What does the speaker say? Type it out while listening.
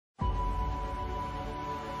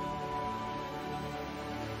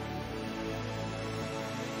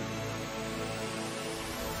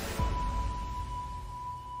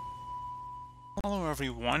Hello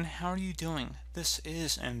everyone, how are you doing? This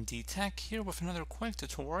is MD Tech here with another quick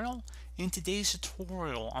tutorial. In today's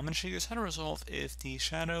tutorial, I'm going to show you guys how to resolve if the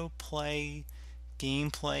ShadowPlay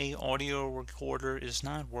gameplay audio recorder is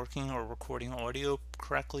not working or recording audio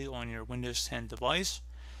correctly on your Windows 10 device.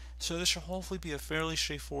 So this should hopefully be a fairly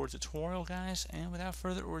straightforward tutorial, guys, and without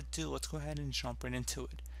further ado, let's go ahead and jump right into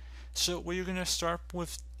it. So what you're going to start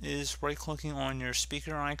with is right-clicking on your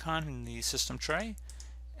speaker icon in the system tray,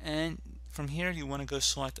 and from here you want to go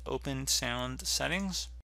select Open Sound Settings.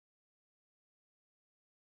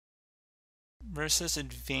 Where it says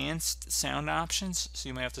Advanced Sound Options, so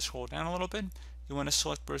you might have to scroll down a little bit, you want to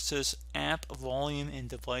select where it says App Volume and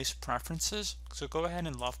Device Preferences. So go ahead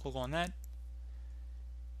and left click on that.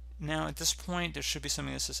 Now at this point there should be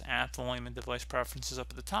something that says App Volume and Device Preferences up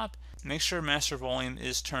at the top. Make sure Master Volume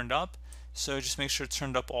is turned up, so just make sure it's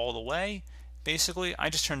turned up all the way. Basically,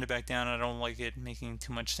 I just turned it back down. I don't like it making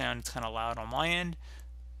too much sound. It's kind of loud on my end,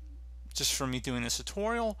 just for me doing this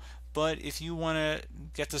tutorial. But if you want to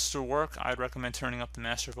get this to work, I'd recommend turning up the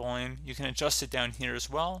master volume. You can adjust it down here as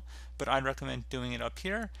well, but I'd recommend doing it up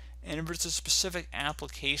here. And if it's a specific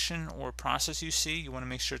application or process you see, you want to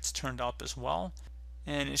make sure it's turned up as well.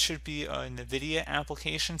 And it should be a NVIDIA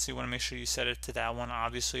application, so you want to make sure you set it to that one,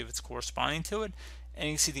 obviously, if it's corresponding to it. And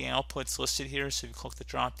you can see the outputs listed here, so if you click the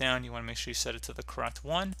drop down, you want to make sure you set it to the correct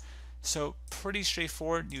one. So pretty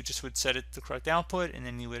straightforward. You just would set it to the correct output, and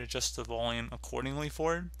then you would adjust the volume accordingly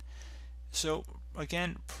for it. So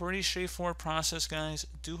again, pretty straightforward process, guys.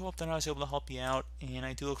 Do hope that I was able to help you out, and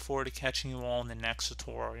I do look forward to catching you all in the next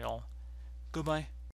tutorial. Goodbye.